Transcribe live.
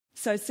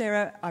So,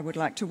 Sarah, I would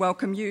like to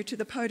welcome you to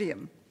the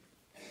podium.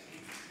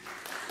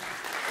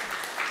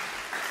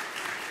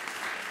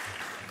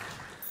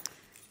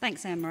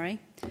 Thanks, Anne-Marie.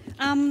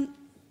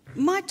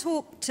 My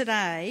talk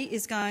today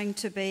is going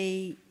to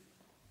be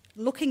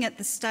looking at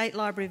the State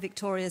Library of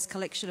Victoria's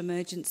Collection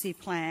Emergency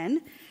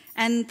Plan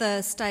and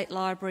the State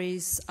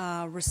Library's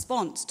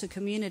response to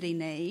community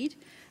need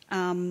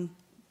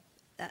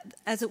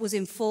as it was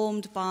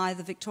informed by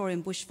the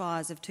Victorian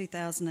bushfires of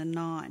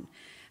 2009.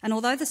 And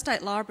although the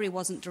State Library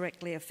wasn't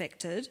directly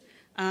affected,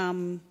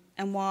 and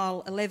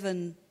while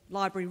 11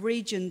 library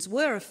regions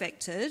were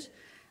affected,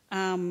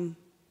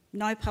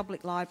 no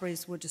public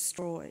libraries were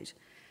destroyed.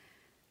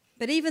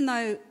 But even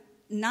though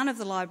none of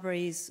the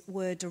libraries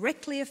were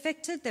directly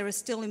affected, there are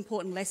still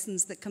important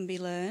lessons that can be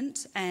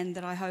learnt and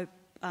that I hope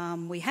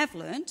we have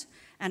learnt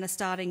and are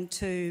starting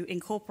to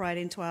incorporate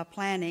into our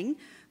planning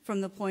from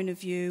the point of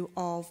view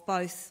of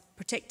both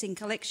protecting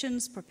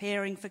collections,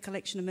 preparing for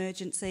collection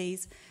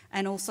emergencies,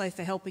 and also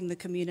for helping the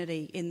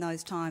community in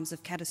those times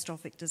of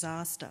catastrophic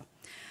disaster.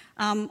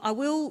 I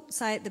will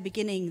say at the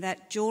beginning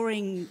that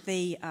during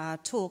the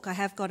talk I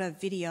have got a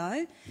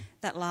video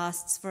that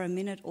lasts for a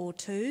minute or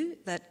two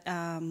that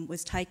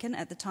was taken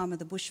at the time of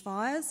the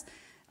bushfires.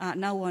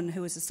 No one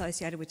who was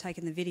associated with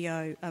taking the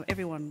video,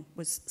 everyone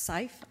was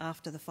safe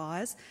after the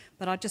fires,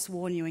 but I'd just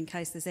warn you in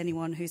case there's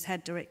anyone who's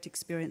had direct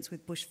experience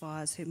with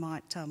bushfires who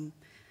might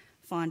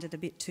find it a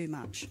bit too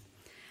much.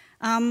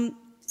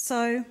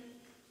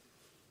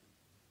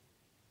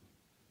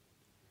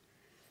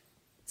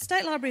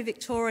 State Library of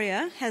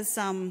Victoria has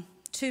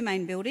two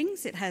main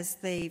buildings. It has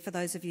for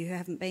those of you who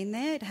haven't been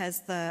there, it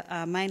has the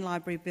main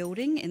library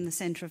building in the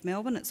centre of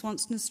Melbourne at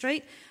Swanston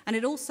Street, and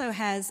it also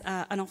has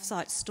an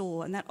off-site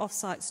store, and that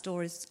off-site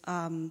store is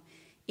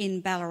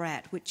in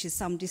Ballarat, which is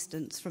some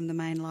distance from the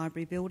main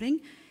library building.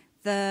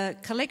 The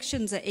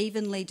collections are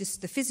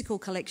the physical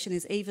collection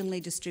is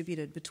evenly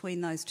distributed between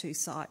those two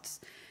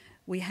sites.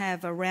 We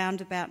have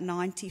around about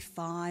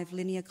 95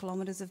 linear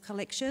kilometres of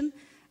collection,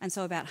 and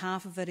so about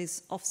half of it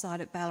is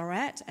off-site at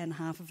Ballarat and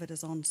half of it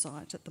is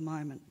on-site at the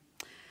moment.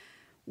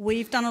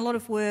 We've done a lot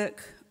of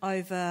work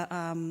over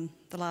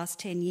the last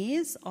 10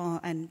 years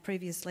and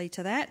previously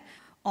to that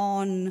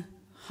on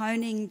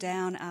honing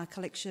down our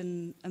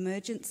collection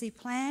emergency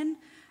plan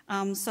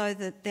so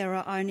that there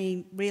are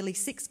only really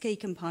 6 key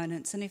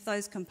components, and if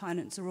those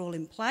components are all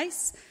in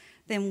place,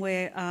 then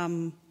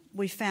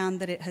we found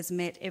that it has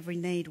met every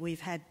need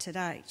we've had to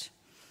date.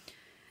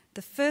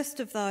 The first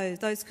of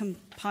those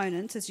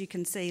components, as you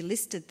can see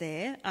listed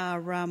there,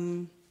 are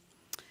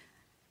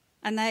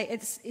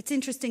it's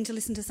interesting to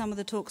listen to some of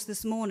the talks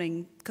this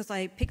morning because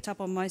they picked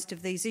up on most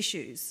of these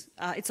issues.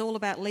 It's all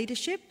about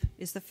leadership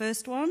is the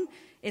first one.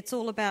 It's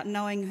all about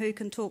knowing who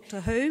can talk to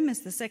whom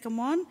is the second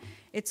one.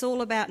 It's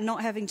all about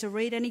not having to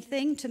read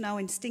anything to know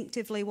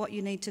instinctively what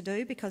you need to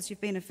do because you've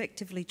been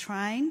effectively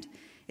trained.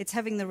 It's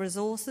having the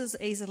resources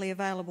easily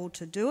available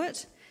to do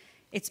it.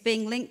 It's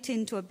being linked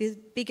into a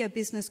bigger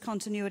business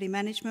continuity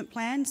management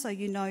plan so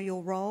you know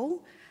your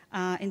role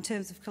in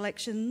terms of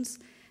collections,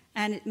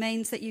 and it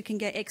means that you can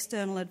get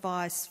external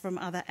advice from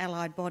other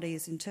allied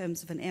bodies in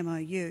terms of an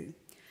MOU.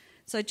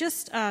 So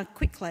just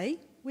quickly,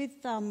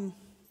 with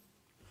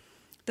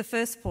the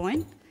first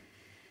point,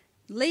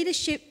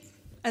 leadership,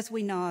 as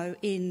we know,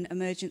 in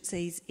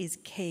emergencies is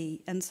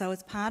key, and so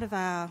as part of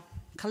our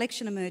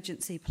collection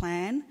emergency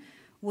plan,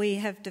 we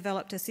have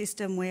developed a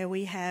system where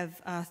we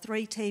have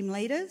 3 team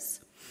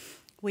leaders.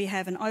 We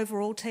have an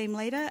overall team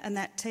leader, and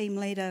that team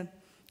leader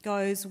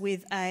goes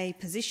with a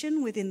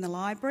position within the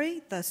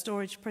library, the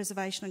Storage,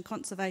 Preservation and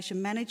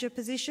Conservation Manager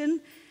position.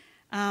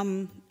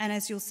 And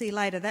as you'll see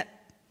later,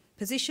 that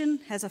position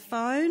has a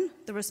phone.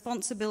 The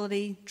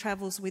responsibility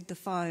travels with the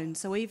phone.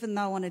 So even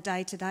though on a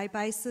day-to-day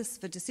basis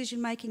for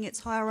decision-making it's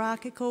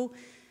hierarchical,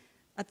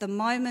 at the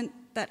moment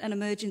that an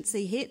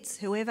emergency hits,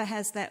 whoever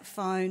has that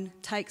phone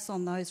takes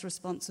on those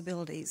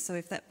responsibilities. So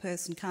if that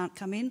person can't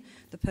come in,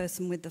 the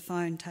person with the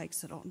phone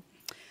takes it on.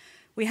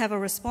 We have a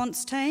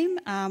response team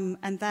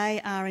and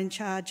they are in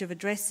charge of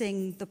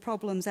addressing the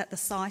problems at the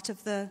site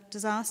of the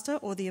disaster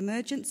or the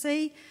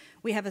emergency.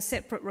 We have a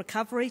separate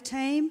recovery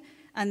team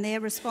and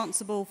they're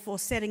responsible for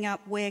setting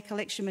up where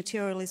collection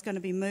material is going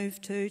to be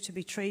moved to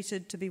be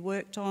treated, to be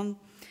worked on.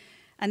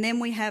 And then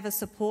we have a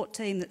support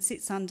team that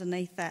sits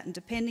underneath that, and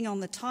depending on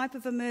the type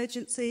of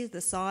emergency,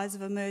 the size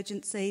of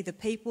emergency, the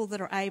people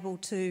that are able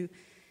to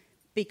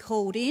be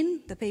called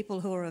in, the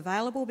people who are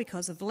available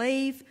because of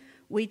leave,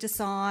 we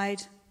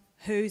decide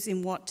who's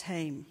in what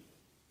team.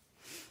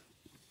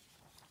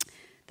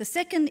 The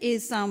second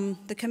is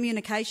the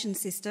communication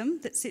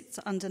system that sits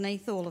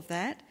underneath all of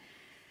that.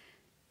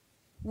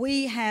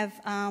 We have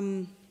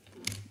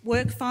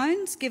work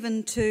phones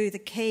given to the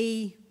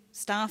key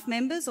staff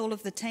members. All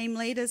of the team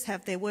leaders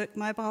have their work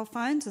mobile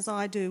phones, as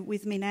I do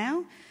with me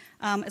now.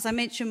 As I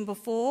mentioned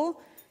before,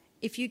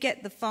 if you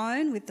get the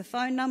phone with the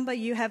phone number,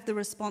 you have the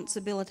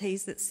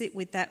responsibilities that sit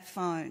with that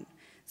phone.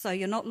 So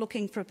you're not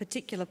looking for a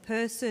particular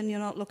person, you're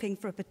not looking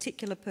for a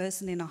particular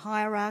person in a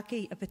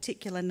hierarchy, a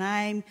particular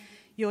name.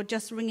 You're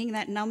just ringing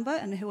that number,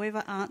 and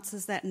whoever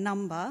answers that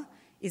number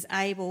is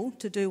able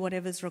to do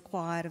whatever's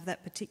required of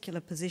that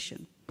particular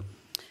position.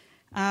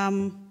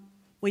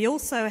 We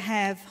also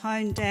have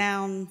honed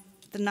down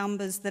the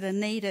numbers that are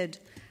needed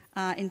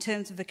in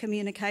terms of a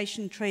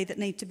communication tree that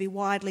need to be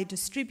widely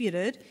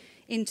distributed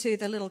into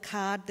the little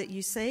card that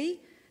you see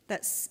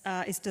that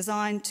is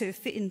designed to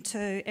fit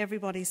into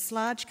everybody's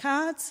Slade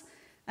cards,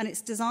 and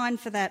it's designed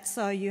for that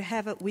so you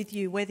have it with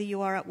you whether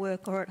you are at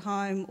work or at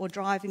home or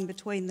driving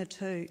between the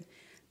two.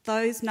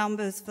 Those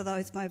numbers for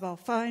those mobile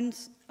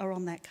phones are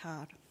on that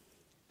card.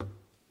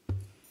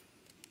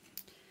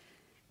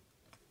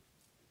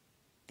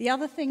 The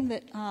other thing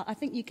that I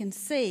think you can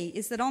see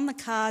is that on the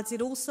cards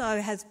it also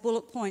has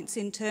bullet points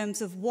in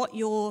terms of what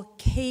your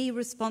key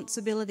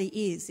responsibility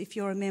is if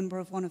you're a member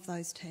of one of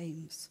those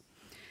teams.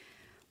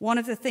 One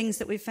of the things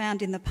that we've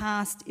found in the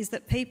past is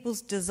that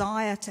people's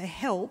desire to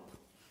help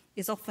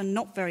is often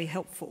not very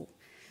helpful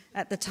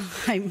at the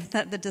time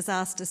that the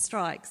disaster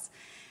strikes.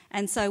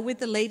 And so with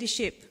the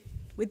leadership,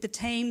 with the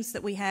teams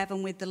that we have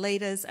and with the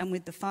leaders and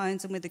with the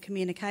phones and with the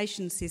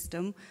communication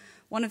system,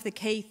 one of the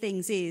key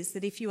things is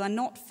that if you are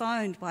not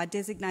phoned by a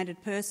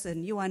designated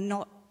person, you are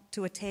not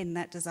to attend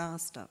that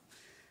disaster.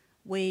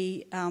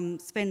 We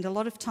spend a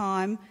lot of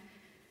time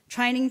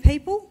training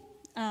people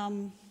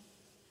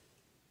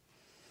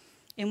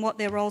in what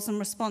their roles and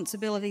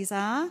responsibilities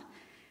are,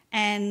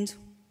 and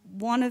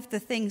one of the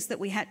things that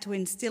we had to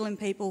instill in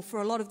people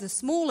for a lot of the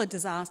smaller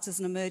disasters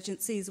and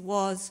emergencies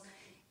was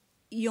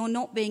you're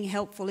not being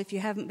helpful if you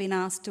haven't been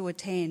asked to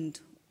attend.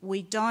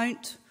 We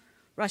don't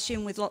rush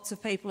in with lots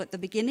of people at the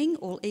beginning,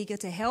 all eager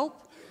to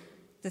help.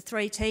 The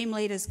 3 team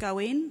leaders go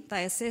in,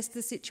 they assess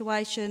the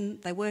situation,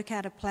 they work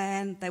out a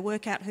plan, they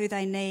work out who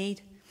they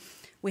need.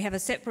 We have a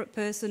separate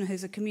person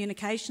who's a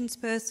communications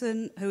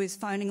person who is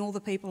phoning all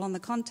the people on the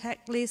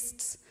contact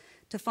lists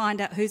to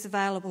find out who's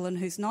available and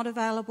who's not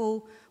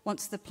available.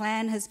 Once the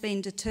plan has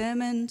been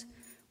determined,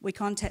 we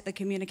contact the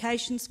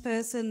communications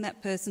person,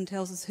 that person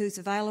tells us who's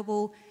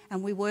available,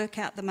 and we work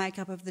out the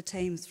makeup of the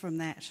teams from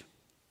that.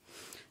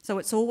 So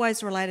it's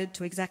always related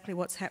to exactly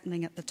what's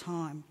happening at the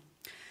time.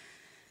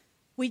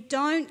 We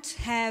don't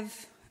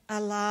have a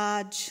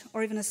large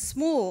or even a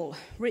small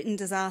written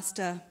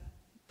disaster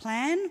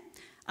plan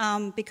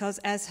because,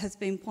 as has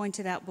been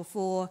pointed out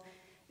before,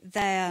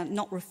 they are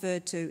not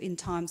referred to in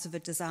times of a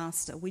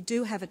disaster. We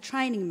do have a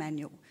training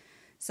manual.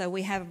 So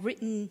we have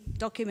written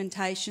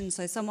documentation,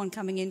 so someone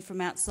coming in from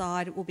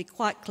outside, it will be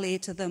quite clear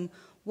to them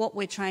what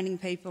we're training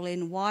people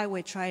in, why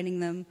we're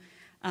training them,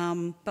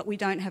 but we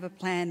don't have a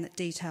plan that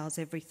details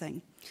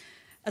everything.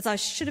 As I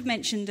should have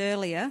mentioned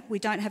earlier, we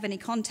don't have any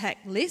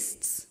contact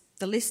lists.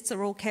 The lists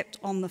are all kept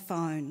on the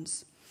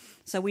phones.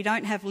 So we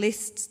don't have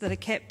lists that are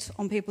kept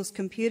on people's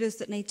computers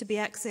that need to be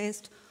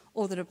accessed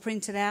or that are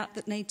printed out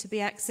that need to be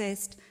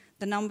accessed.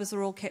 The numbers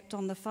are all kept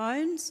on the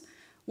phones.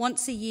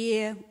 Once a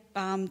year,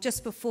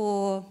 just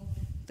before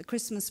the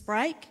Christmas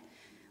break,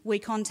 we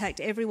contact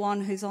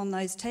everyone who's on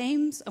those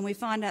teams and we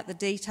find out the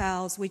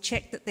details. We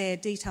check that their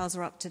details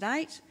are up to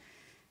date,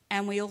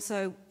 and we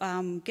also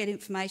get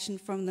information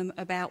from them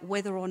about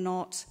whether or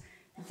not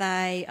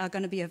they are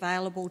going to be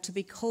available to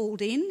be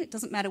called in. It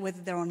doesn't matter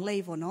whether they're on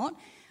leave or not.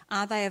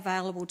 Are they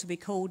available to be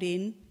called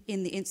in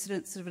the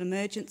incidence of an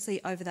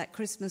emergency over that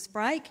Christmas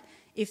break?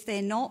 If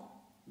they're not,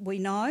 we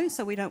know,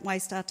 so we don't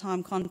waste our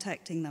time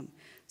contacting them.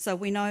 So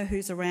we know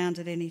who's around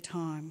at any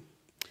time.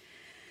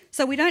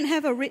 So we don't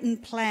have a written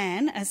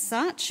plan as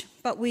such,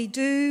 but we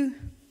do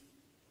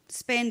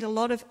spend a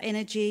lot of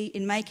energy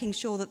in making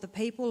sure that the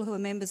people who are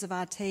members of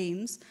our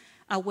teams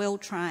are well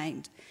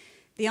trained.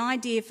 The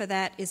idea for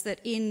that is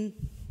that in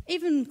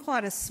even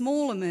quite a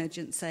small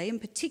emergency, and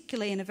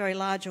particularly in a very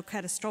large or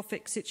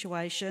catastrophic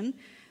situation,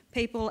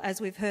 people, as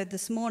we've heard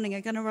this morning,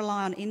 are going to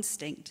rely on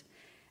instinct.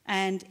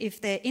 And if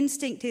their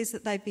instinct is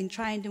that they've been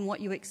trained in what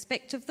you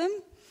expect of them,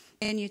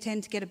 then you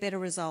tend to get a better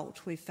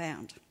result, we've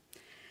found.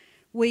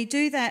 We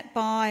do that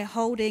by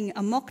holding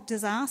a mock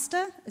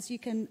disaster. As you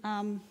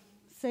can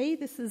see,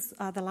 this is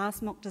the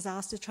last mock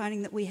disaster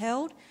training that we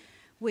held.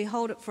 We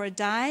hold it for a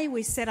day.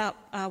 We set up,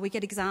 we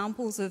get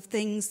examples of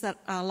things that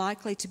are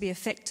likely to be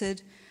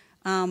affected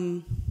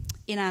in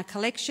our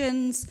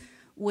collections.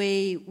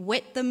 We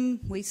wet them.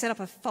 We set up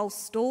a false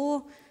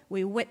store.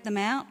 We wet them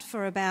out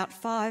for about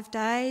 5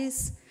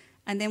 days,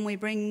 and then we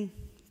bring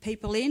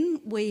people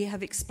in. We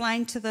have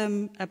explained to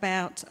them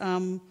about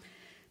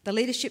the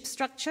leadership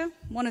structure.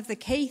 One of the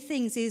key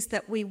things is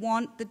that we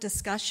want the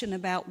discussion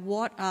about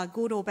what are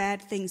good or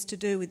bad things to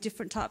do with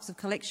different types of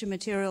collection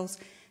materials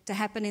to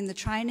happen in the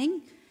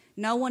training.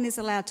 No one is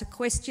allowed to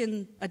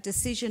question a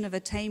decision of a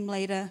team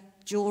leader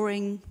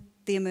during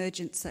the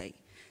emergency.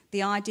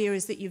 The idea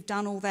is that you've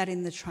done all that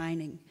in the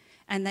training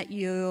and that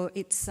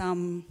it's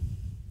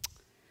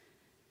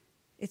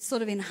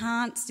sort of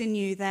enhanced in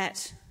you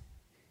that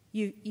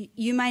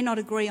you may not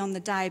agree on the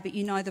day, but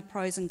you know the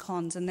pros and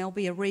cons, and there'll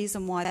be a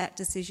reason why that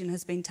decision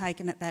has been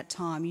taken at that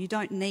time. You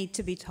don't need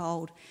to be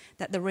told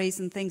that the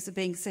reason things are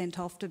being sent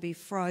off to be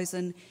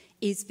frozen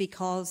is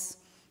because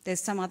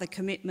there's some other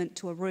commitment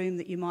to a room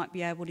that you might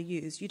be able to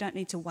use. You don't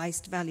need to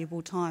waste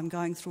valuable time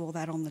going through all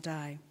that on the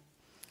day.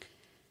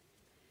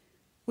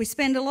 We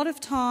spend a lot of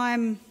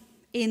time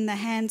in the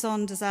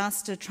hands-on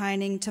disaster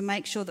training to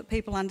make sure that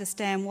people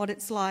understand what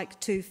it's like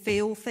to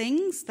feel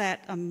things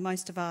that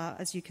most of our,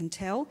 as you can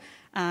tell,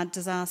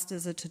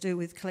 disasters are to do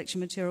with collection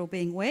material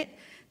being wet.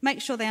 Make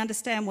sure they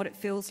understand what it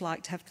feels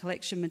like to have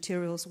collection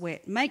materials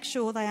wet. Make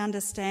sure they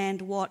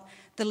understand what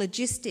the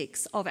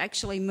logistics of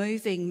actually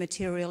moving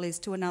material is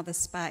to another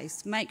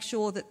space. Make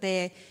sure that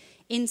their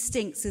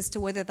instincts as to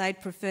whether they'd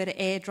prefer to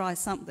air dry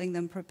something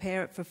than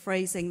prepare it for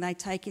freezing, they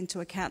take into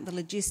account the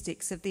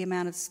logistics of the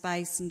amount of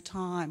space and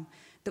time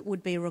that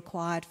would be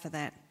required for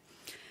that.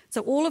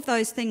 So all of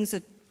those things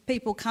that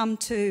people come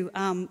to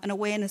an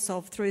awareness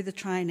of through the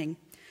training.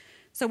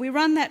 So we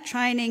run that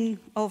training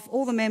of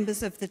all the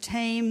members of the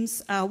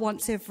teams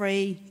once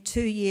every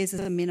 2 years as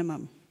a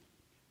minimum.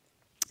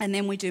 And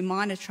then we do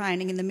minor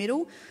training in the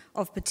middle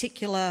of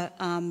particular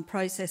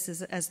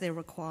processes as they're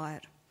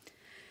required.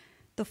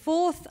 The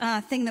fourth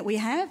thing that we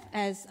have,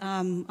 as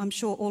I'm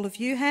sure all of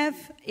you have,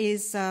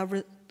 is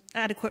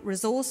adequate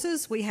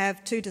resources. We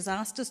have 2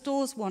 disaster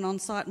stores, one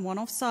on-site and one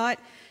off-site.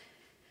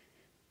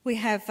 We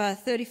have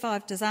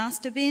 35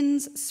 disaster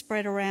bins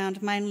spread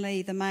around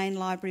mainly the main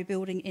library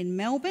building in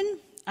Melbourne.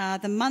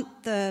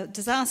 The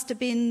disaster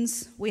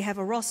bins, we have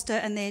a roster,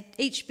 and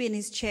each bin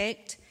is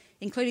checked,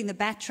 including the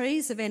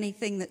batteries of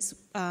anything that's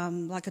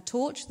like a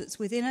torch that's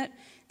within it.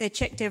 They're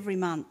checked every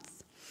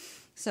month.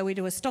 So we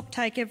do a stock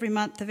take every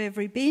month of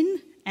every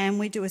bin, and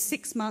we do a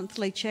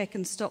 6-monthly check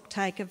and stock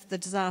take of the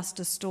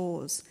disaster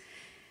stores.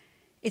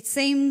 It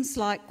seems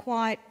like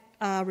quite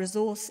a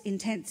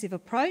resource-intensive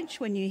approach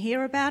when you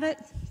hear about it,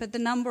 but the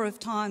number of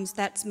times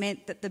that's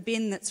meant that the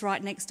bin that's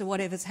right next to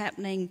whatever's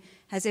happening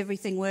has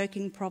everything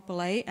working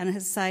properly and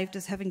has saved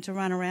us having to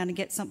run around and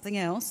get something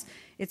else,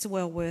 it's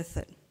well worth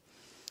it.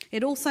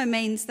 It also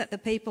means that the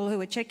people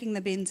who are checking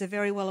the bins are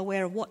very well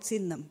aware of what's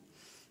in them.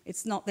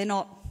 They're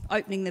not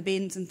opening the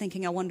bins and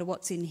thinking, I wonder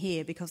what's in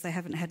here, because they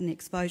haven't had any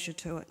exposure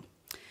to it.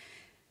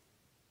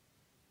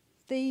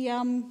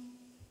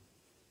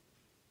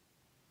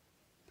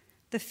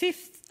 The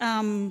fifth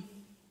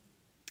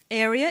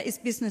area is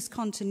business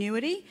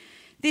continuity.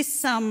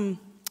 This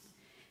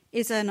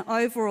is an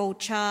overall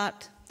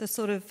chart, the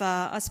sort of,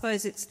 I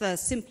suppose it's the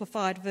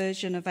simplified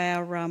version of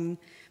our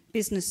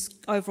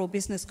overall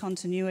business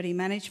continuity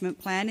management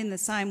plan, in the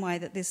same way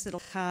that this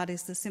little card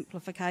is the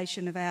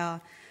simplification of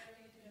our...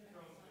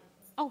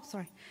 Oh,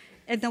 sorry.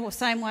 In the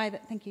same way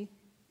that... Thank you.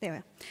 There we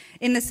are.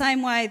 In the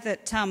same way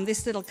that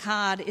this little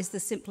card is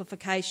the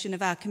simplification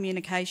of our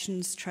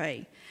communications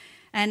tree.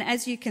 And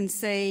as you can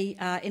see,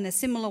 in a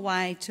similar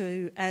way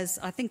to as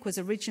I think was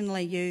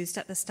originally used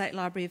at the State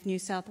Library of New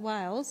South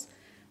Wales,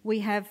 we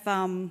have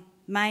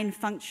main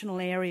functional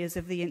areas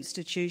of the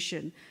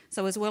institution.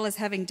 So as well as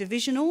having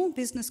divisional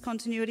business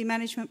continuity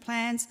management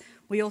plans,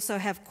 we also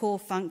have core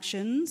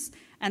functions,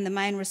 and the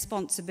main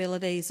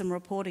responsibilities and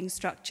reporting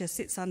structure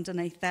sits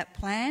underneath that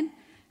plan.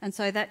 And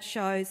so that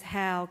shows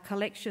how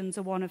collections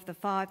are one of the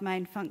 5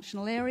 main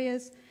functional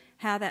areas,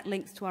 how that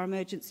links to our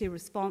emergency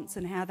response,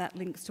 and how that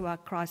links to our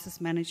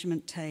crisis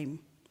management team.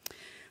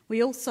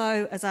 We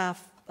also, as our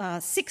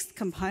 6th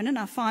component,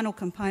 our final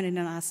component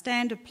in our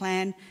standard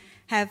plan,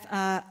 have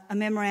a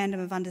memorandum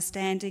of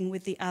understanding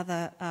with the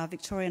other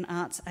Victorian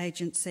arts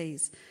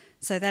agencies.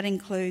 So that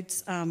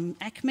includes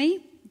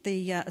ACME,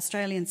 the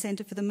Australian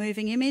Centre for the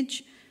Moving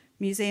Image,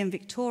 Museum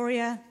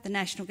Victoria, the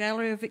National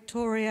Gallery of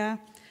Victoria,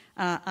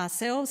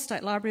 ourselves,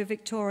 State Library of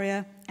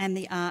Victoria, and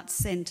the Arts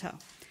Centre.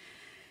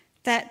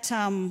 That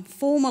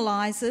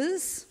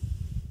formalises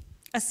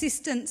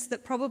assistance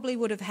that probably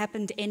would have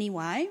happened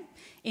anyway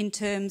in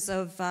terms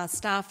of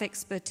staff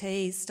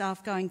expertise,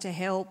 staff going to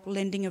help,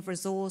 lending of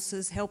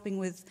resources, helping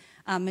with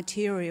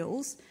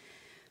materials.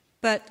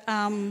 But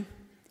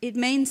it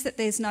means that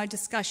there's no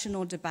discussion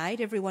or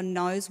debate. Everyone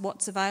knows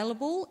what's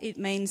available. It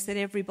means that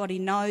everybody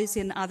knows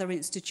in other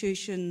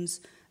institutions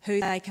who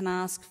they can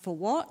ask for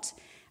what.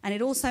 And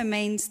it also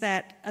means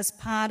that as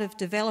part of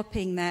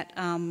developing that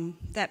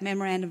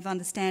memorandum of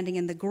understanding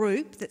and the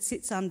group that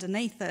sits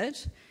underneath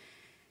it,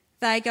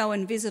 they go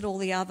and visit all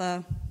the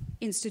other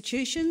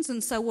institutions,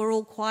 and so we're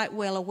all quite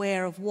well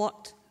aware of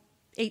what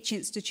each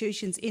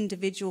institution's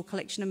individual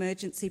collection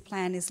emergency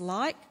plan is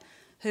like,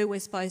 who we're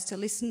supposed to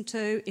listen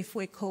to if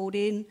we're called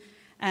in,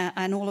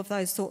 and all of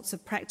those sorts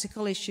of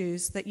practical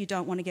issues that you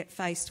don't want to get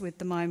faced with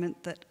the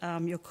moment that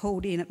you're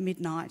called in at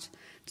midnight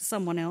to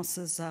someone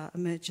else's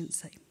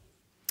emergency.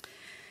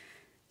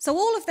 So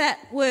all of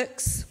that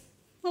works,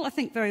 well, I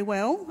think very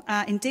well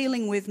in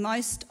dealing with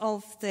most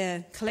of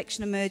the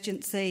collection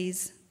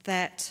emergencies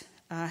that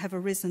have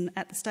arisen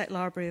at the State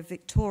Library of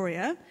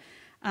Victoria,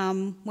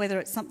 whether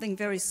it's something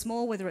very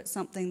small, whether it's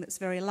something that's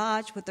very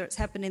large, whether it's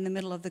happened in the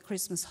middle of the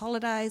Christmas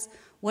holidays,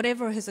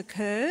 whatever has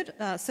occurred,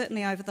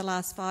 certainly over the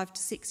last 5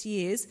 to 6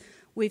 years,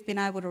 we've been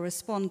able to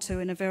respond to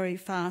in a very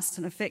fast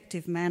and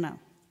effective manner.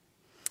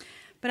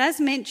 But as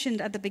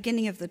mentioned at the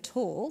beginning of the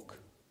talk,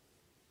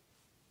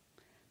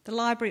 the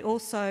library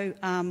also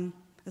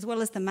as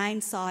well as the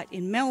main site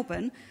in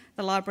Melbourne,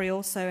 the library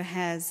also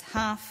has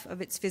half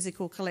of its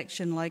physical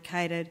collection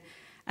located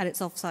at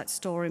its off-site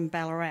store in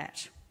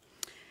Ballarat.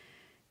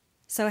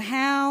 So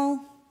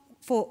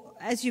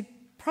as you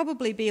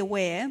probably be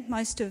aware,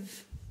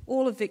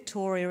 all of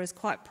Victoria is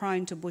quite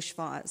prone to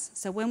bushfires.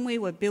 So when we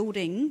were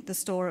building the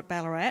store at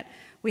Ballarat,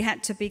 we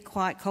had to be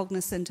quite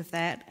cognisant of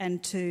that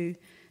and to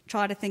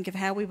try to think of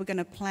how we were going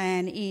to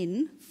plan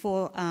in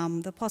for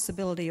the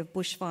possibility of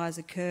bushfires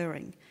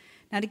occurring.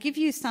 Now, to give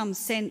you some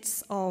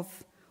sense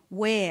of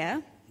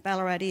where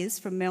Ballarat is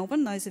from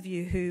Melbourne, those of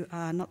you who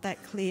are not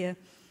that clear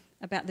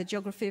about the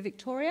geography of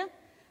Victoria,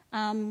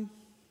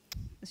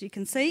 as you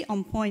can see,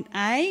 on point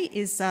A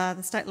is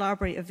the State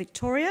Library of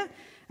Victoria,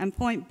 and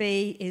point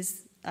B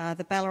is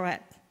the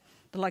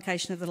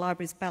location of the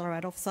library's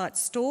Ballarat off-site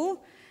store,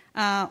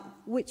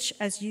 which,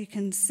 as you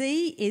can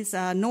see, is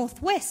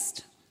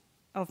northwest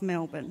of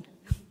Melbourne.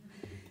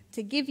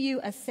 To give you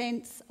a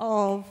sense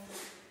of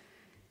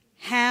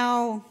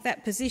how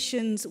that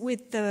positions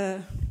with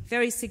the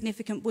very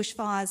significant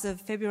bushfires of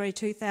February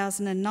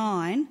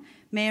 2009,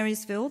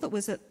 Marysville, that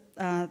was at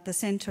the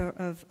centre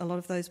of a lot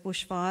of those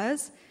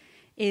bushfires,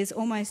 is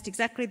almost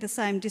exactly the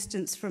same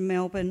distance from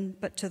Melbourne,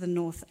 but to the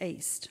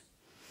northeast.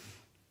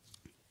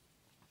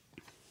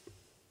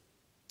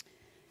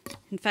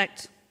 In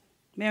fact,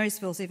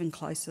 Marysville's even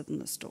closer than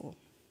the store.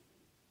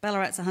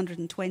 Ballarat's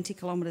 120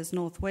 kilometres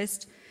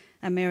northwest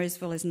and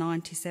Marysville is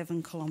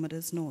 97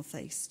 kilometres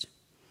northeast.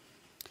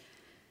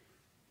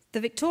 The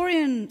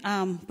Victorian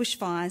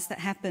bushfires that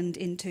happened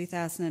in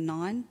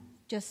 2009,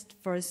 just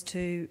for us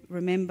to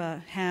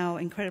remember how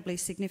incredibly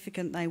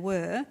significant they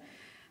were,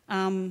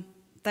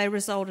 they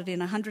resulted in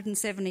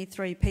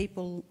 173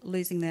 people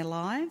losing their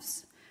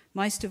lives,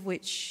 most of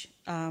which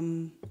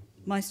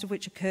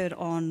occurred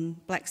on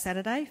Black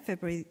Saturday,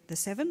 February the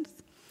 7th.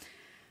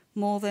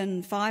 More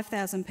than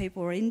 5,000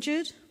 people were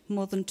injured,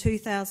 more than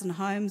 2,000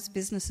 homes,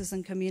 businesses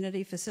and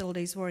community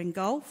facilities were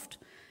engulfed,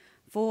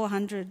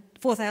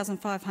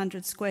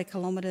 4,500 square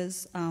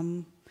kilometres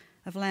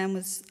of land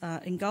was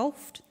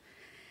engulfed.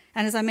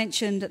 And as I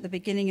mentioned at the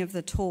beginning of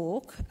the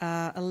talk,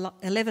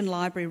 11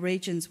 library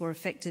regions were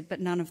affected, but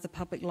none of the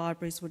public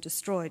libraries were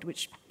destroyed,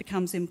 which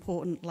becomes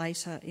important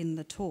later in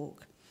the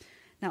talk.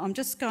 Now, I'm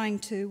just going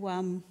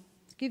to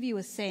give you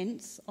a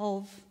sense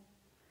of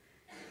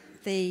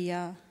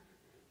the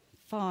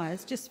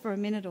fires just for a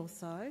minute or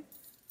so.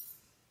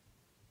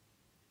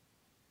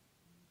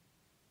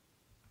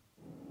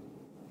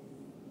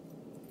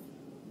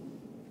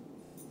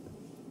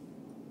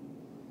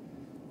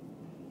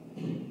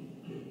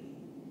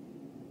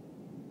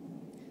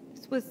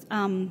 Was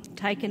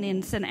taken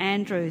in St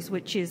Andrews,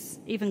 which is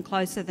even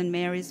closer than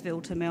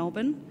Marysville to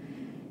Melbourne.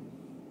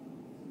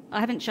 I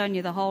haven't shown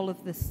you the whole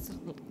of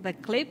the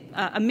clip.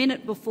 A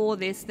minute before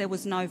this, there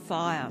was no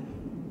fire.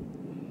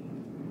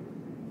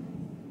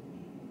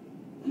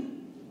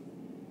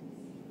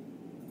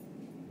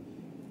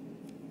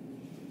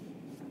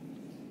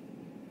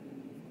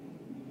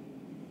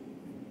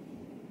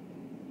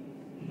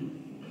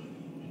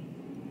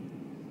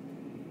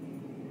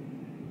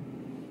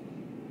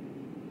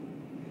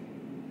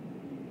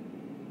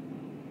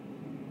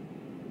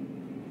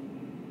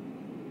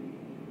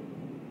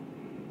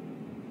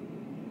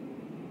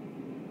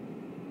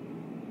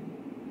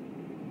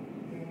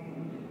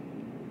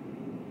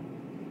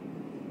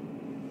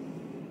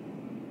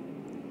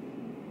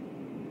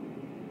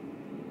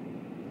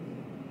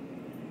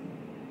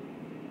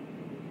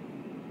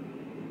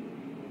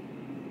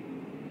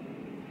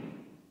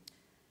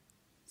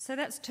 So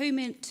that's 2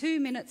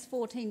 minutes,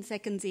 14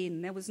 seconds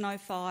in. There was no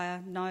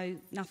fire,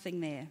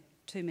 nothing there.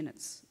 2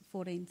 minutes,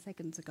 14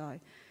 seconds ago.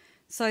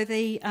 So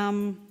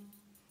in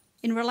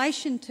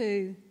relation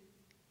to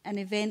an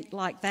event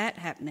like that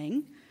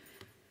happening,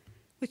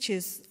 which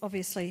is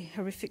obviously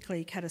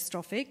horrifically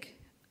catastrophic,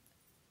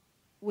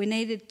 we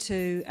needed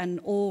to, and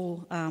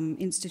all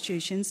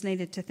institutions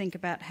needed to think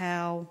about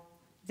how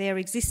their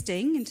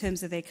existing, in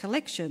terms of their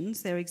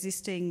collections, their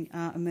existing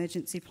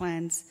emergency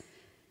plans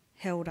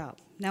held up.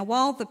 Now,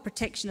 while the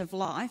protection of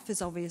life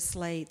is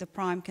obviously the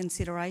prime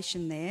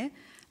consideration there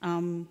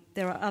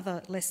are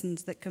other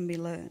lessons that can be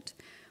learnt.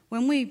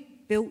 When we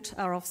built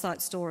our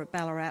off-site store at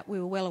Ballarat, we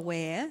were well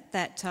aware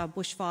that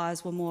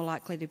bushfires were more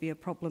likely to be a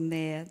problem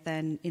there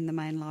than in the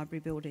main library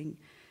building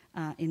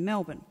in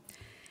Melbourne.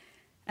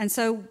 And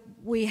so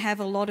we have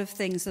a lot of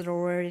things that are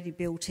already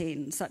built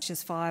in, such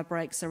as fire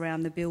breaks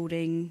around the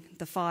building,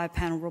 the fire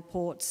panel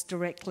reports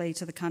directly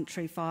to the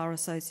Country Fire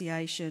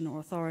Association or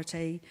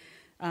Authority.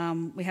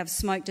 We have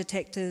smoke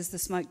detectors. The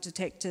smoke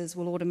detectors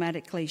will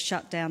automatically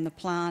shut down the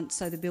plant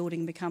so the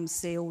building becomes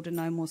sealed and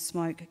no more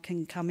smoke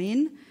can come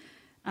in.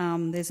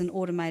 There's an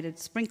automated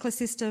sprinkler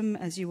system,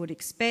 as you would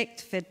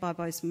expect, fed by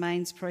both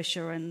mains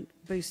pressure and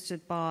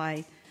boosted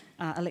by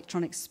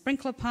electronic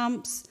sprinkler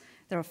pumps.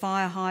 There are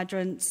fire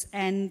hydrants,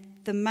 and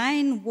the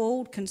main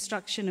walled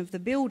construction of the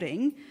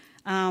building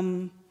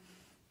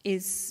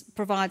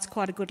provides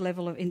quite a good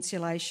level of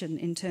insulation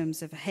in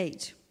terms of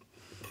heat.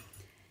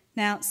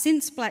 Now,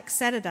 since Black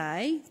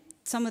Saturday,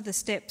 some of the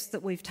steps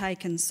that we've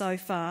taken so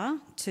far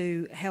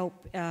to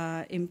help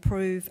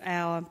improve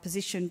our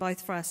position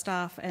both for our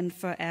staff and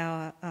for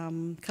our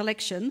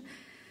collection.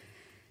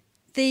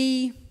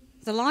 The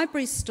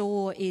library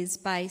store is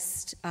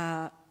based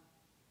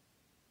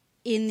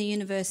in the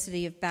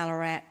University of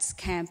Ballarat's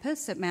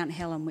campus at Mount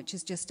Helen, which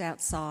is just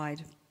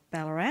outside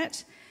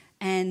Ballarat.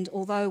 And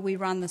although we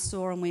run the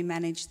store and we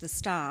manage the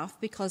staff,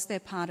 because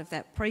they're part of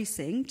that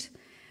precinct,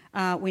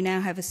 we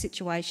now have a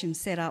situation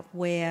set up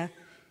where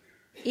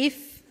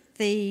if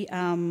the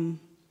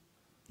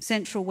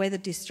Central Weather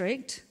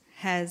District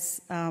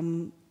has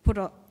put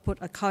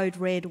a code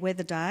red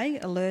weather day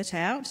alert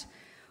out,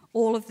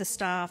 all of the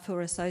staff who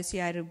are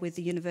associated with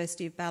the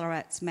University of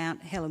Ballarat's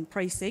Mount Helen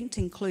precinct,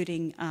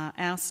 including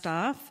our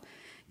staff,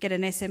 get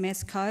an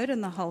SMS code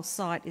and the whole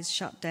site is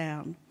shut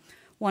down.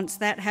 Once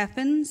that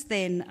happens,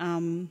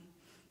 then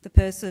the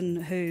person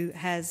who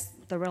has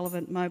the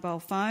relevant mobile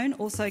phone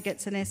also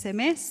gets an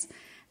SMS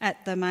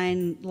at the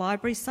main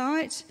library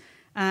site,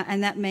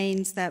 and that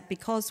means that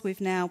because we've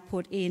now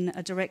put in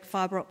a direct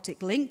fibre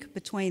optic link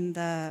between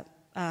the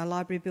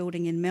library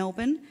building in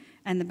Melbourne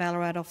and the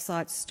Ballarat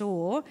off-site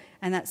store,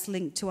 and that's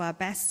linked to our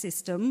BAS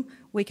system,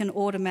 we can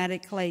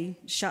automatically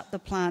shut the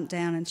plant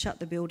down and shut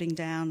the building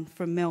down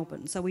from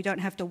Melbourne. So we don't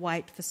have to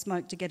wait for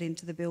smoke to get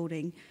into the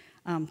building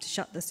to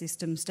shut the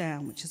systems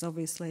down, which is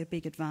obviously a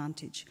big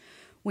advantage.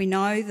 We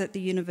know that the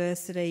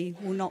university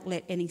will not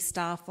let any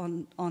staff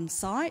on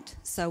site,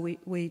 so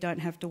we don't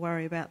have to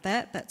worry about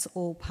that. That's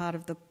all part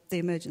of the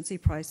emergency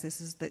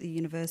processes that the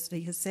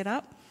university has set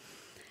up.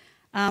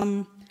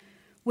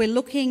 We're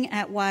looking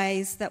at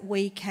ways that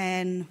we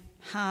can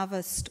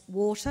harvest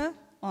water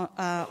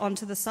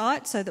onto the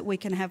site so that we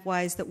can have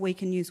ways that we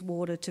can use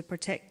water to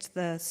protect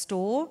the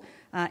store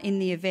in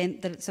the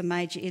event that it's a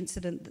major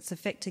incident that's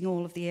affecting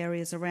all of the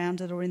areas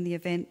around it, or in the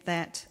event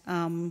that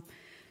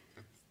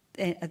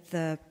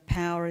the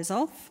power is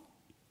off.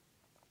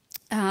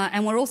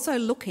 And we're also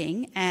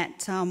looking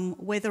at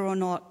whether or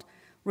not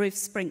roof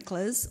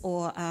sprinklers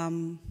or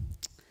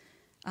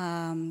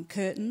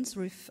curtains,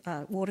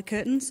 water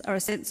curtains, are a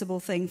sensible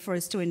thing for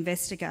us to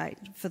investigate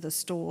for the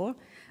store,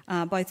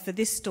 both for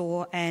this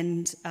store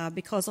and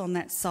because on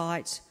that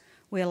site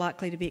we're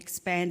likely to be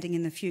expanding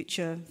in the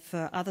future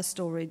for other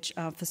storage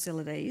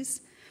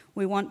facilities.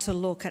 We want to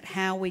look at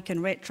how we can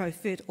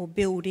retrofit or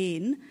build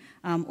in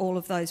all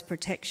of those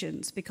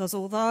protections, because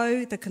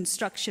although the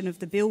construction of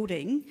the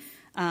building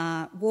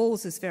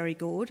walls is very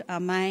good, our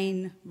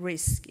main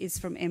risk is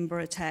from ember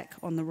attack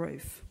on the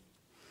roof.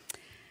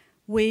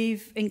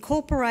 We've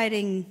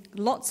incorporating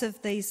lots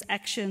of these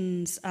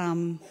actions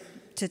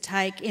to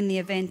take in the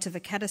event of a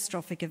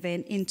catastrophic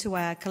event into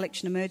our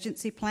collection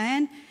emergency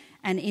plan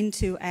and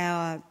into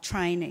our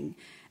training.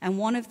 And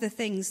one of the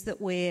things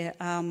that we're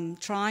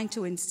trying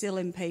to instill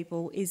in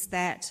people is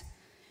that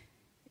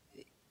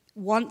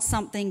once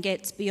something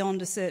gets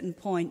beyond a certain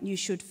point, you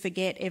should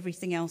forget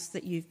everything else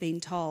that you've been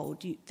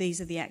told.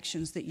 These are the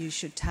actions that you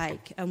should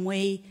take. And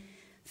we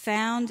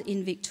found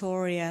in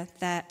Victoria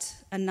that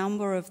a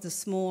number of the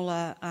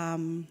smaller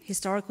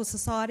historical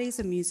societies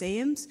and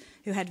museums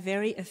who had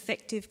very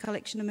effective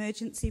collection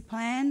emergency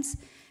plans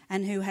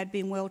and who had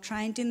been well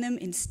trained in them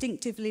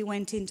instinctively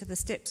went into the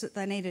steps that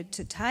they needed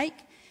to take,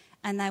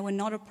 and they were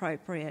not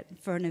appropriate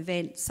for an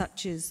event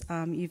such as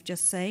you've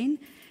just seen,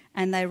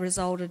 and they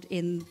resulted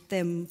in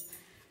them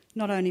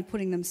not only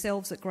putting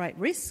themselves at great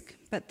risk,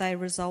 but they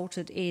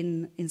resulted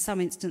in some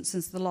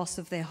instances, the loss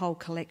of their whole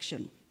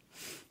collection.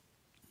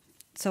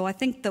 So I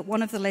think that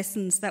one of the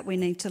lessons that we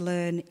need to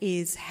learn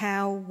is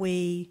how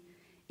we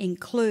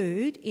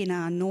include in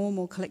our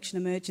normal collection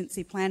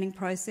emergency planning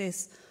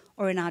process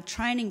or in our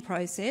training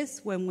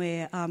process when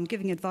we're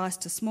giving advice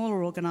to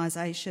smaller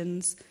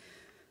organisations,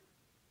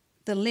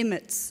 the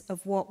limits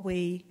of what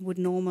we would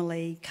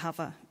normally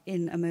cover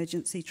in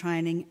emergency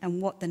training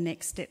and what the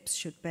next steps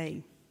should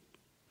be.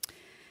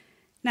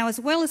 Now, as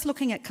well as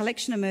looking at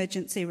collection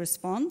emergency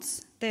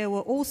response, there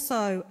were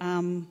also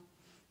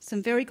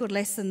some very good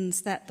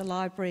lessons that the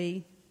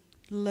library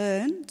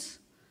learned.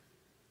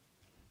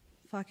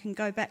 If I can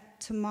go back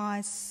to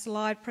my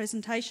slide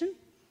presentation.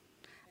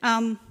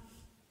 Oh,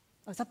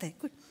 it's up there,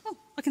 good. Oh,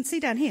 I can see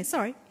down here,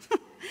 sorry.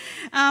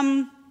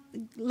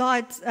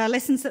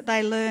 Lessons that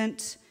they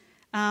learnt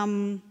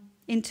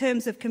in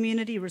terms of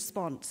community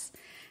response.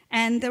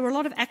 And there were a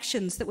lot of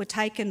actions that were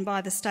taken by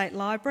the State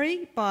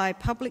Library, by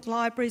public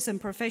libraries and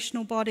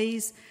professional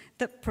bodies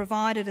that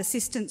provided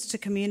assistance to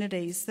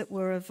communities that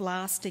were of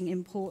lasting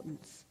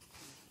importance.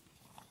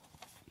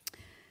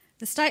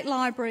 The State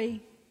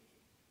Library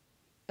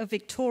of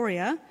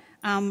Victoria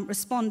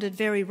responded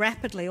very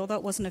rapidly, although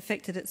it wasn't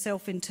affected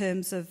itself in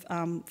terms of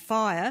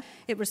fire.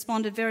 It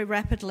responded very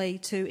rapidly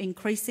to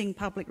increasing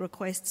public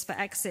requests for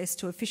access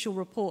to official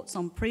reports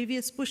on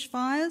previous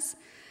bushfires.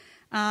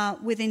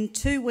 Within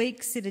 2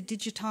 weeks, it had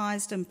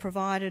digitised and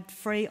provided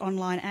free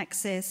online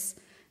access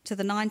to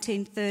the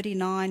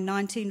 1939,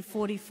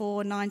 1944,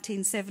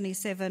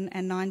 1977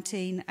 and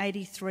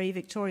 1983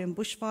 Victorian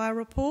bushfire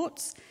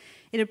reports.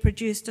 It had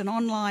produced an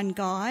online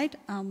guide,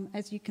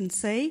 as you can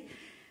see,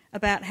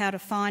 about how to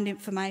find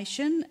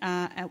information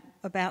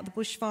about the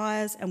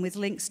bushfires, and with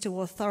links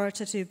to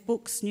authoritative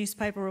books,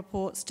 newspaper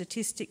reports,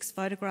 statistics,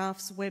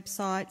 photographs,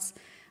 websites,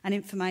 and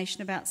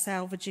information about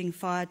salvaging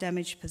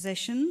fire-damaged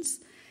possessions.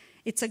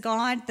 It's a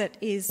guide that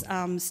is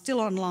still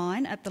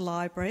online at the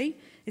library.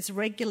 It's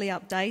regularly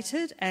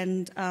updated,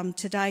 and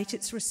to date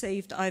it's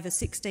received over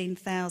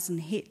 16,000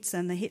 hits,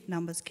 and the hit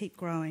numbers keep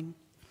growing.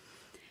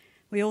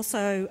 We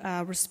also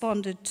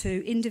responded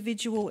to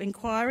individual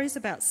inquiries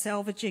about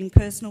salvaging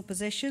personal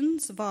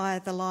possessions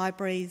via the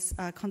library's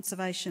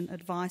conservation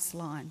advice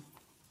line.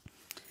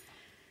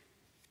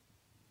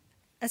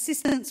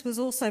 Assistance was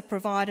also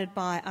provided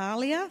by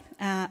ALIA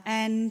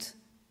and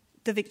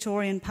the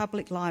Victorian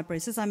public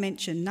libraries. As I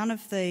mentioned, none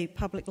of the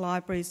public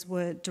libraries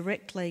were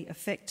directly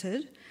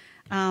affected.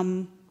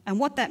 And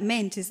what that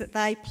meant is that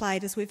they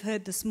played, as we've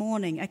heard this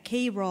morning, a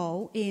key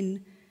role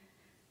in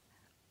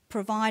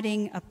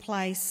providing a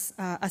place,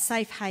 a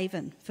safe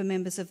haven for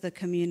members of the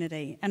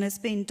community, and has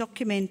been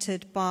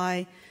documented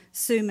by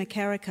Sue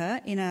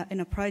McCarricker in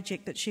a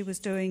project that she was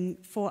doing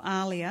for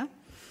ALIA.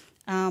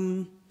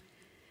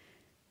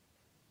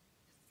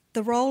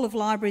 The role of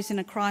libraries in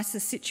a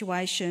crisis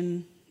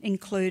situation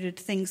included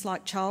things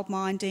like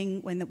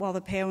childminding while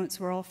the parents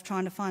were off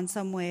trying to find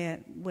somewhere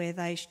where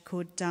they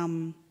could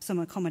some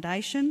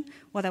accommodation,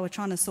 while they were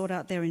trying to sort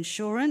out their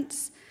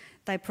insurance.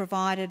 They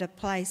provided a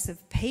place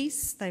of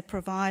peace. They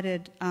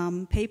provided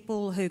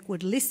people who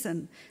would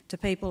listen to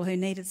people who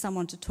needed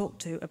someone to talk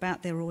to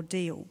about their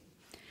ordeal.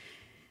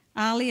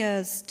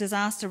 ALIA's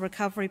disaster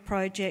recovery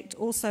project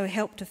also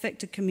helped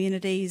affected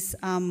communities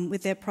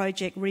with their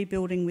project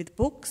Rebuilding with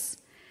Books.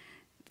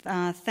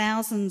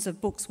 Thousands of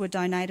books were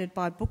donated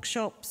by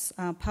bookshops,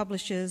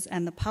 publishers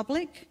and the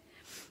public.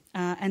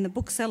 And the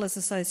Booksellers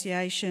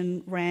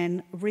Association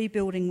ran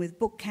Rebuilding with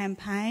Book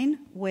campaign,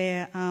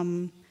 where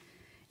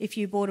if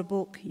you bought a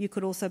book, you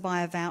could also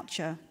buy a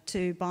voucher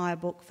to buy a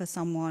book for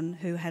someone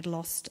who had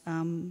lost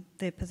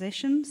their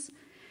possessions.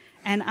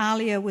 And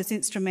ALIA was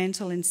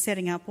instrumental in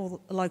setting up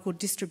all the local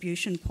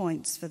distribution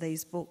points for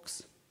these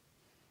books.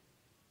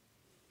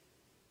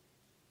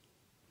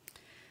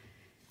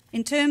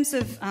 In terms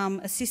of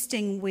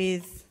assisting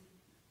with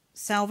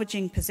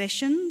salvaging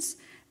possessions,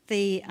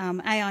 the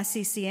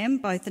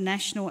AICCM, both the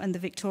national and the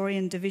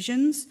Victorian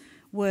divisions,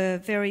 were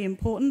very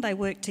important. They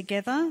worked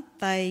together.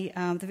 The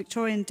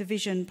Victorian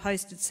division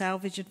posted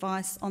salvage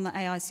advice on the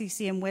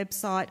AICCM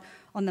website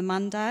on the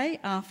Monday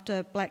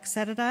after Black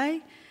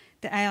Saturday.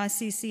 The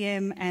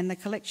AICCM and the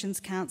Collections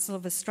Council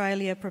of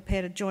Australia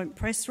prepared a joint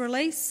press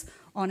release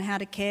on how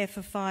to care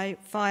for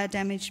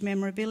fire-damaged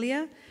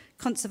memorabilia.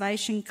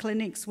 Conservation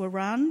clinics were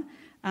run.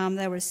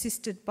 They were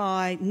assisted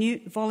by new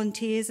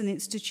volunteers and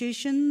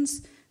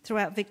institutions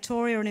throughout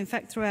Victoria and in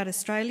fact throughout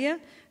Australia,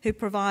 who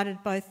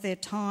provided both their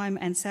time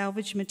and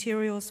salvage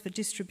materials for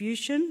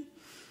distribution.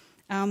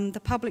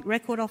 The Public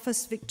Record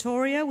Office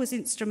Victoria was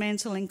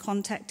instrumental in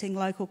contacting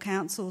local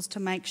councils to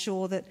make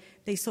sure that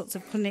these sorts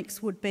of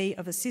clinics would be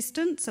of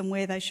assistance and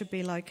where they should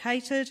be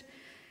located.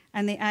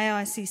 And the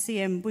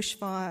AICCM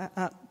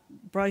bushfire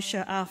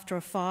brochure after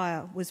a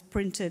fire was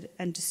printed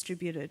and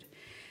distributed.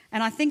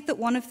 And I think that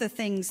one of the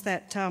things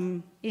that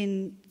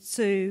in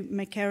Sue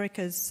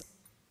McCarricker's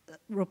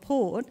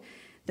report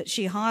that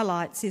she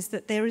highlights is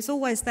that there is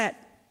always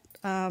that,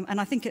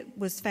 and I think it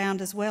was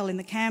found as well in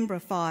the Canberra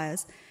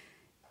fires,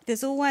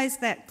 there's always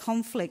that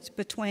conflict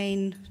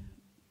between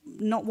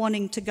not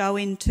wanting to go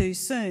in too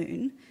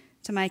soon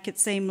to make it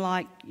seem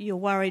like you're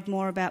worried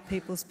more about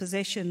people's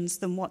possessions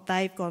than what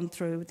they've gone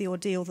through, the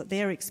ordeal that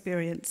they're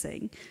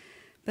experiencing.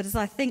 But as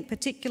I think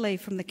particularly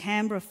from the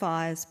Canberra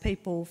fires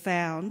people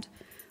found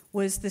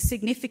was the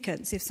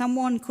significance. If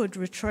someone could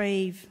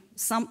retrieve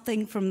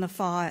something from the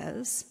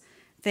fires,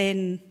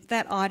 then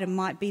that item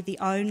might be the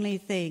only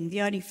thing,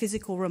 the only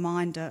physical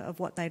reminder of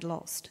what they'd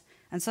lost.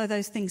 And so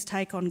those things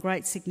take on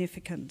great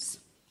significance.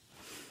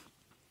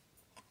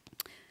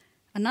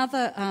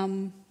 Another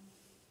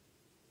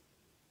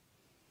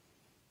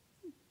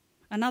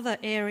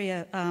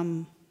area,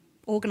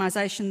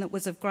 organisation that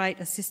was of great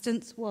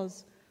assistance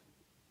was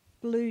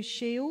Blue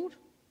Shield.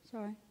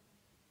 Sorry.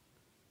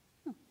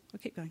 Oh, I'll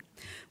keep going.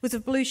 Was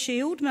of Blue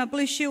Shield. Now,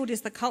 Blue Shield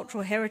is the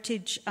cultural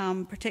heritage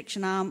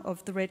protection arm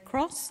of the Red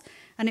Cross,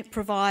 and it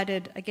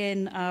provided,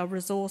 again,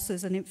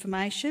 resources and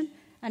information,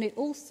 and it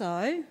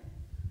also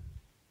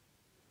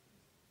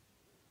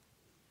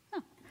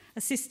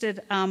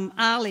assisted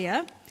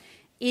ALIA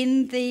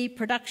in the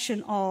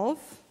production of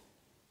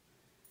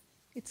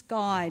its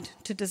guide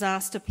to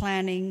disaster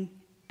planning,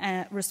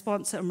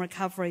 response and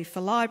recovery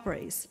for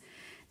libraries.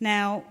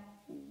 Now,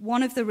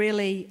 one of the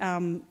really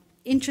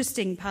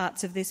interesting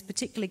parts of this,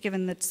 particularly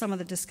given that some of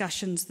the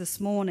discussions this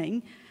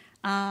morning,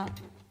 I'm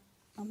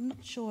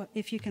not sure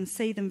if you can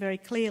see them very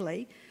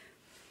clearly,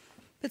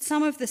 but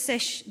some of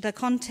the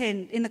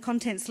content in the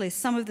contents list,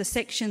 some of the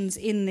sections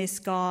in this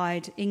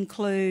guide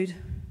include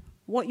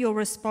what your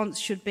response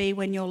should be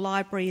when your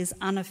library is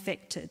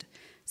unaffected.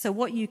 So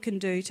what you can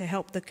do to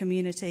help the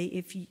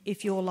community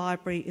if your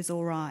library is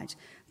all right.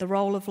 The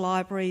role of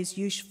libraries,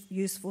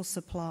 useful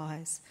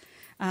supplies.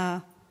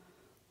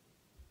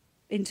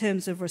 in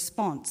terms of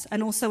response,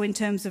 and also in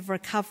terms of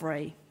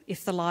recovery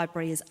if the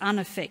library is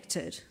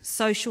unaffected,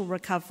 social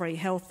recovery,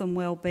 health and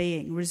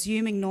well-being,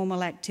 resuming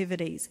normal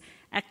activities,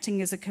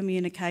 acting as a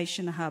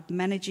communication hub,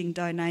 managing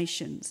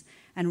donations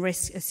and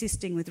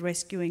assisting with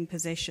rescuing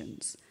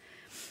possessions.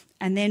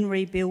 And then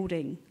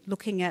rebuilding,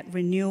 looking at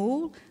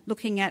renewal,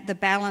 looking at the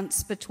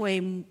balance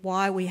between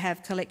why we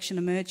have collection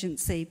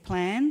emergency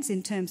plans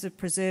in terms of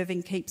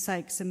preserving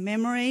keepsakes and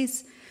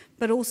memories,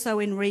 but also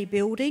in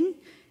rebuilding,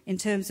 in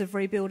terms of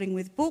rebuilding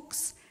with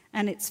books,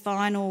 and its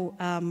final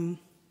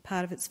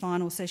part of its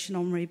final session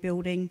on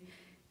rebuilding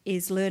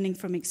is learning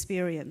from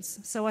experience.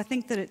 So I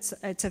think that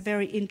it's a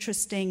very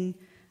interesting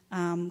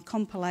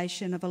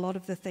compilation of a lot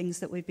of the things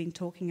that we've been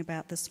talking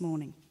about this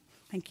morning.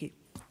 Thank you.